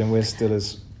as good and we're still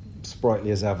as sprightly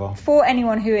as ever. For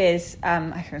anyone who is,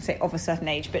 I can say of a certain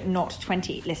age, but not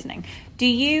 20 listening, do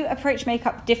you approach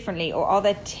makeup differently, or are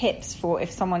there tips for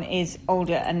if someone is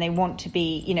older and they want to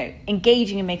be,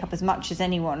 engaging in makeup as much as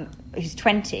anyone who's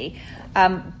 20,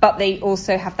 but they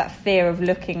also have that fear of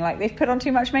looking like they've put on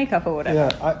too much makeup or whatever?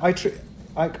 Yeah,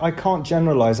 I can't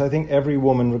generalise. I think every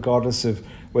woman, regardless of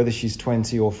whether she's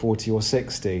 20 or 40 or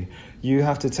 60, you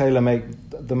have to tailor-make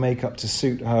the makeup to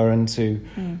suit her and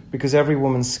because every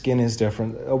woman's skin is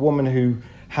different. A woman who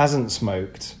hasn't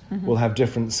smoked will have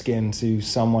different skin to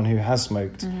someone who has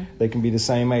smoked. They can be the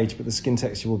same age, but the skin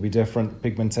texture will be different,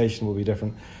 pigmentation will be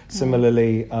different.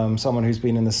 Similarly, someone who's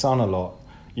been in the sun a lot,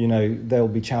 there'll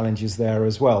be challenges there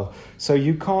as well. So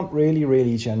you can't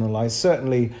really generalise.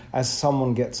 Certainly, as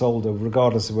someone gets older,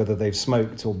 regardless of whether they've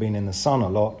smoked or been in the sun a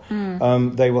lot,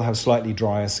 they will have slightly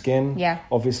drier skin.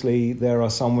 Obviously, there are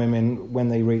some women, when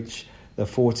they reach the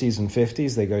 40s and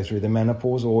 50s, they go through the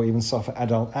menopause or even suffer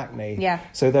adult acne.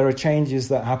 So there are changes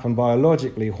that happen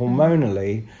biologically,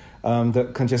 hormonally,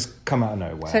 that can just come out of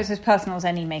nowhere. So it's as personal as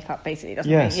any makeup, basically,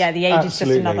 doesn't it? Yeah, the age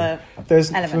absolutely. Is just another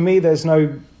element. For me, there's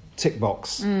no tick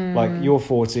box. Like, you're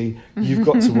 40, you've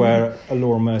got to wear a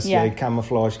Laura Mercier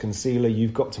camouflage concealer,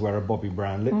 you've got to wear a Bobbi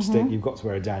Brown lipstick, you've got to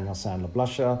wear a Daniel Sandler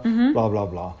blusher, blah, blah,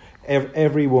 blah.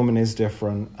 Every woman is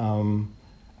different. And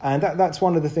that's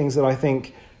one of the things that I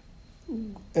think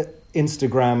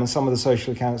Instagram and some of the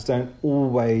social accounts don't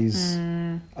always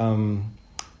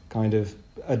kind of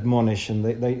admonish, and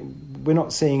we're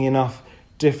not seeing enough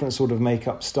different sort of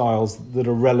makeup styles that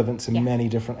are relevant to many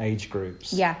different age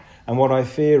groups. And what I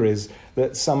fear is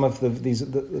that some of the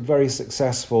very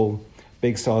successful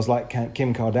big stars like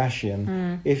Kim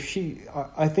Kardashian,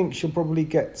 I think she'll probably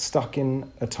get stuck in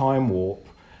a time warp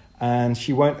and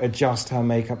she won't adjust her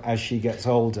makeup as she gets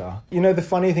older. The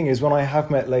funny thing is, when I have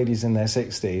met ladies in their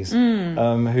 60s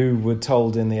who were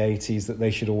told in the 80s that they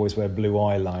should always wear blue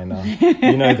eyeliner,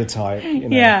 the type,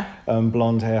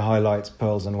 blonde hair, highlights,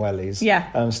 pearls and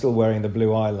wellies, still wearing the blue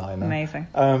eyeliner.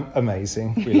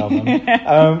 Amazing. We love them.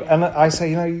 And I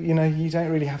say, you don't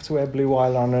really have to wear blue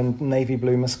eyeliner and navy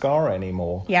blue mascara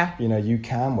anymore. You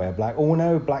can wear black. Oh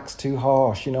no, black's too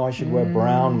harsh. I should wear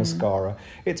brown mascara.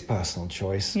 It's personal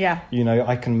choice.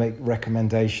 I can make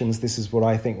recommendations. This is what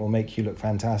I think will make you look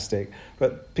fantastic.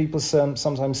 But people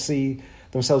sometimes see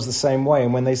themselves the same way.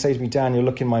 And when they say to me, Daniel,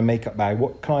 look in my makeup bag,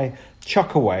 what can I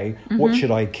chuck away? What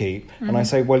should I keep? And I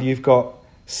say, well, you've got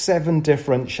 7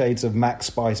 different shades of Max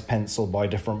Spice pencil by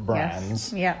different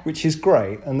brands, which is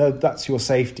great. And that's your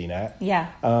safety net.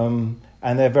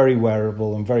 And they're very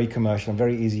wearable and very commercial and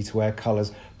very easy to wear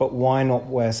colours. But why not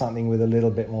wear something with a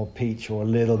little bit more peach or a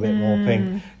little bit more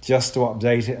pink, just to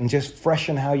update it and just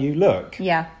freshen how you look?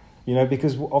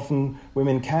 Because often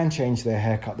women can change their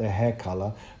haircut, their hair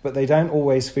colour, but they don't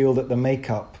always feel that the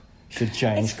makeup should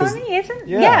change. It's funny, isn't it?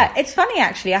 Yeah, it's funny,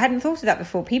 actually. I hadn't thought of that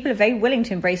before. People are very willing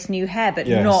to embrace new hair, but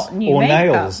not new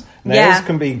makeup. Nails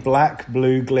can be black,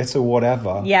 blue, glitter,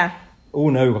 whatever. Oh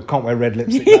no, I can't wear red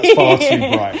lipstick, that's far too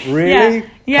bright. Really?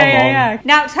 Yeah.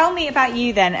 Now tell me about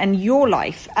you then and your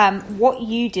life, what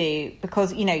you do,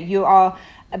 because you are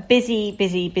a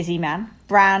busy man,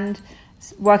 brand,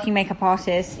 working makeup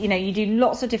artist, you do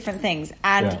lots of different things,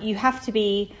 and you have to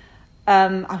be I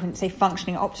wouldn't say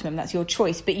functioning at optimum, that's your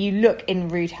choice, but you look in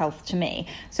rude health to me.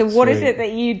 So what is it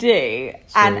that you do?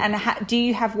 And do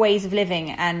you have ways of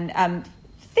living and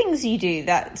things you do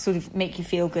that sort of make you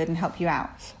feel good and help you out?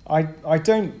 I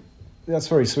don't. That's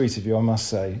very sweet of you, I must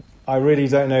say. I really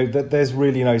don't know that there's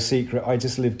really no secret. I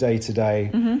just live day to day.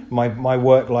 My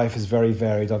work life is very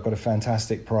varied. I've got a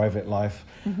fantastic private life.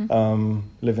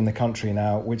 Live in the country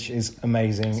now, which is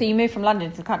amazing. So you moved from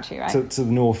London to the country, right? To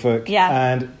the Norfolk.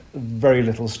 Yeah. And very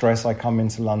little stress. I come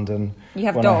into London. You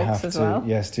have when dogs I have as to. well?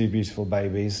 Yes, 2 beautiful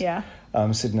babies. Yeah.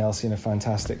 Sid and Elsie and a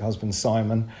fantastic husband,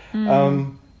 Simon.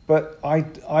 But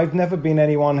I've never been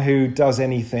anyone who does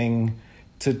anything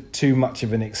to too much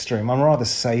of an extreme. I'm a rather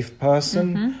safe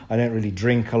person. I don't really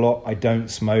drink a lot. I don't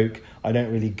smoke. I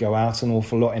don't really go out an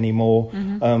awful lot anymore.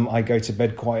 I go to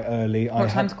bed quite early.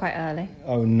 What time's quite early?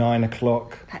 9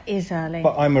 o'clock. That is early.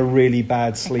 But I'm a really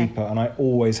bad sleeper, and I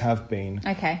always have been.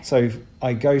 Okay. So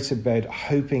I go to bed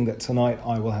hoping that tonight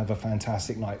I will have a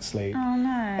fantastic night's sleep. Oh,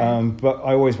 no. But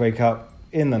I always wake up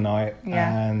in the night,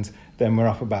 Yeah. and then we're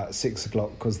up about 6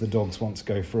 o'clock because the dogs want to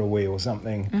go for a wee or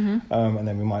something. And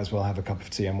then we might as well have a cup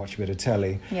of tea and watch a bit of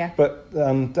telly. Yeah. But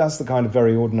that's the kind of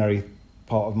very ordinary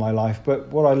part of my life. But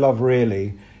what I love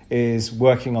really is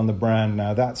working on the brand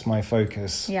now. That's my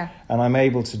focus. Yeah. And I'm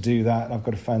able to do that. I've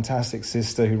got a fantastic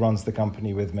sister who runs the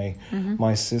company with me.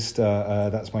 My sister,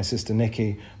 that's my sister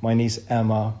Nikki. My niece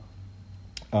Emma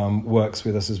works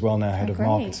with us as well now, head of great.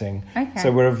 marketing. Okay.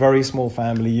 So we're a very small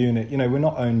family unit. You know, we're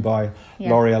not owned by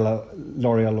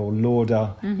L'Oreal or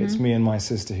Lauder. It's me and my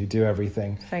sister who do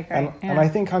everything. So great, And I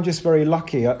think I'm just very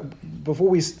lucky.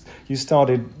 Before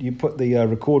you put the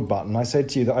record button, I said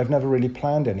to you that I've never really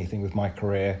planned anything with my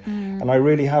career. And I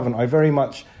really haven't. I very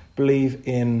much believe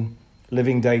in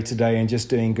living day to day and just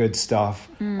doing good stuff.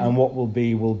 And what will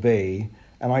be, will be.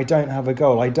 And I don't have a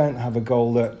goal. I don't have a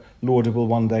goal that Lauder will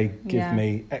one day give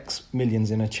me X millions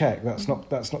in a check. That's not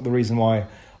the reason why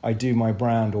I do my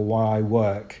brand or why I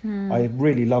work. I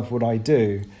really love what I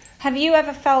do. Have you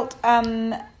ever felt,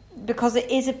 because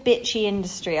it is a bitchy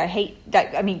industry,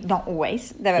 not always,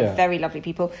 there are very lovely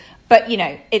people, but,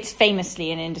 it's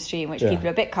famously an industry in which people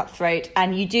are a bit cutthroat,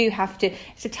 and you do have to,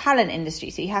 it's a talent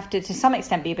industry, so you have to some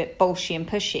extent, be a bit bolshy and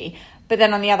pushy. But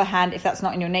then on the other hand, if that's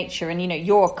not in your nature and,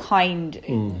 you're a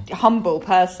kind, humble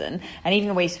person, and even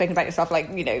the way you've spoken about yourself, like,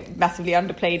 massively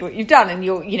underplayed what you've done, and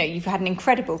you've had an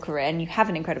incredible career, and you have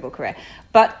an incredible career.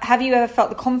 But have you ever felt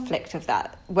the conflict of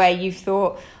that, where you've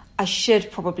thought, I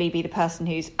should probably be the person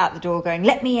who's at the door going,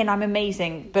 let me in, I'm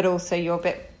amazing, but also you're a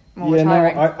bit more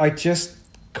retiring? No, I just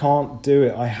can't do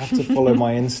it. I have to follow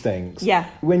my instincts. Yeah.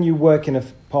 When you work in a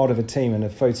part of a team in a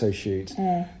photo shoot,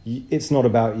 it's not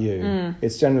about you.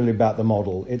 It's generally about the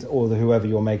model, or whoever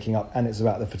you're making up, and it's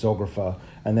about the photographer,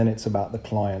 and then it's about the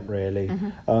client, really.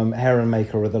 Hair and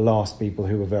makeup are the last people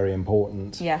who are very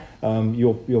important. Yeah.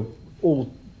 You're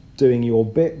all doing your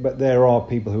bit, but there are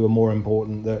people who are more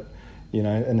important that,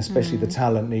 and especially the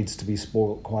talent needs to be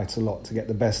spoilt quite a lot to get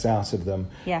the best out of them.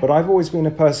 Yeah. But I've always been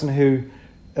a person who,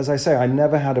 as I say, I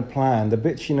never had a plan. The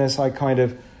bitchiness, I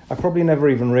probably never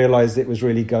even realised it was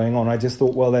really going on. I just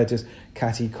thought, well, they're just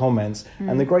catty comments.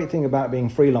 And the great thing about being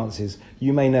freelance is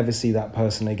you may never see that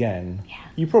person again. Yeah.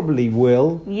 You probably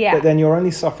will, but then you're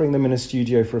only suffering them in a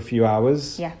studio for a few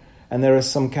hours. Yeah. And there are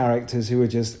some characters who are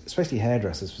just, especially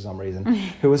hairdressers for some reason,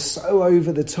 who are so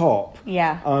over the top.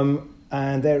 Yeah.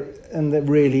 And they're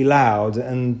really loud,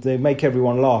 and they make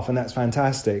everyone laugh, and that's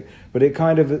fantastic. But it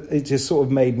just sort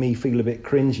of made me feel a bit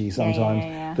cringy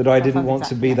sometimes that I didn't want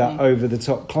to be that over the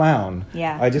top clown.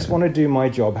 Yeah. I just want to do my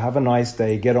job, have a nice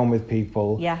day, get on with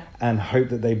people, and hope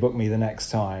that they book me the next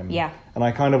time. Yeah. And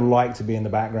I kind of like to be in the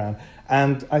background,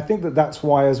 and I think that's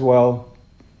why as well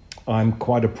I'm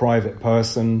quite a private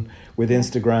person with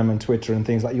Instagram and Twitter and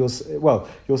things like. You'll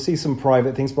see some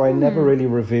private things, but I never really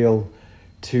reveal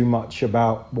too much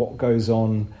about what goes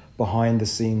on behind the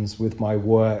scenes with my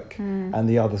work and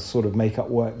the other sort of makeup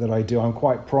work that I do. I'm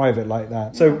quite private like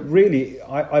that. So really,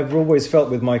 I've always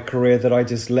felt with my career that I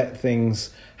just let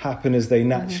things happen as they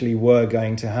naturally were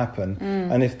going to happen.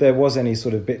 And if there was any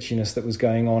sort of bitchiness that was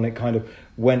going on, it kind of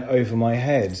went over my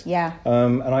head. Yeah.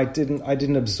 And I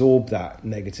didn't absorb that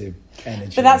negative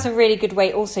energy. But that's a really good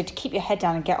way also to keep your head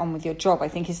down and get on with your job, I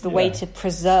think, is the way to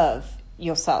preserve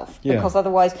yourself, because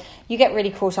otherwise you get really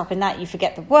caught up in that, you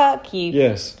forget the work,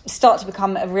 you start to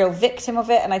become a real victim of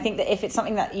it. And I think that if it's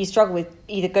something that you struggle with,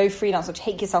 either go freelance or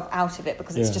take yourself out of it,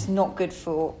 because it's just not good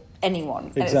for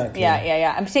anyone. Exactly.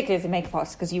 And particularly as a makeup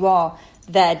artist, because you are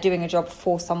there doing a job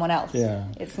for someone else.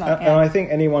 It's not. And I think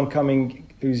anyone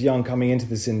who's young coming into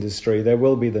this industry, there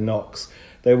will be the knocks.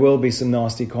 There will be some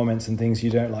nasty comments and things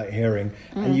you don't like hearing,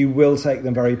 and you will take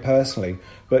them very personally.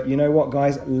 But you know what,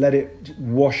 guys? Let it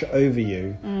wash over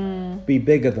you. Be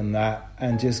bigger than that,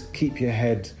 and just keep your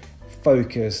head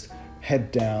focused,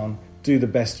 head down, do the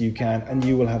best you can, and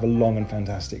you will have a long and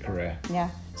fantastic career. Yeah,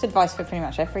 it's advice for pretty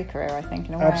much every career, I think,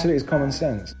 in a way. Absolutely, it's common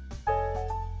sense.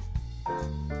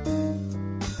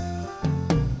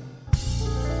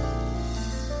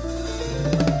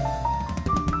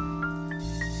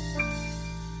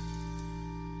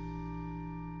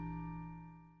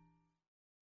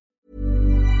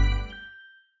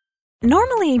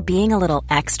 Normally, being a little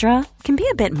extra can be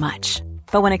a bit much,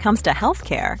 but when it comes to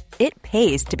healthcare, it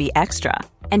pays to be extra.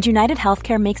 And United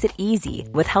Healthcare makes it easy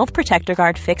with Health Protector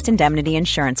Guard fixed indemnity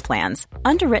insurance plans.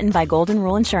 Underwritten by Golden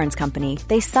Rule Insurance Company,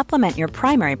 they supplement your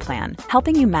primary plan,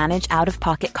 helping you manage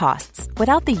out-of-pocket costs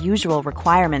without the usual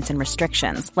requirements and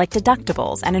restrictions like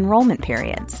deductibles and enrollment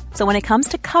periods. So when it comes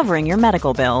to covering your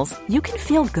medical bills, you can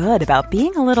feel good about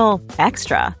being a little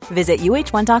extra. Visit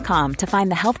UH1.com to find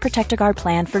the Health Protector Guard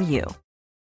plan for you.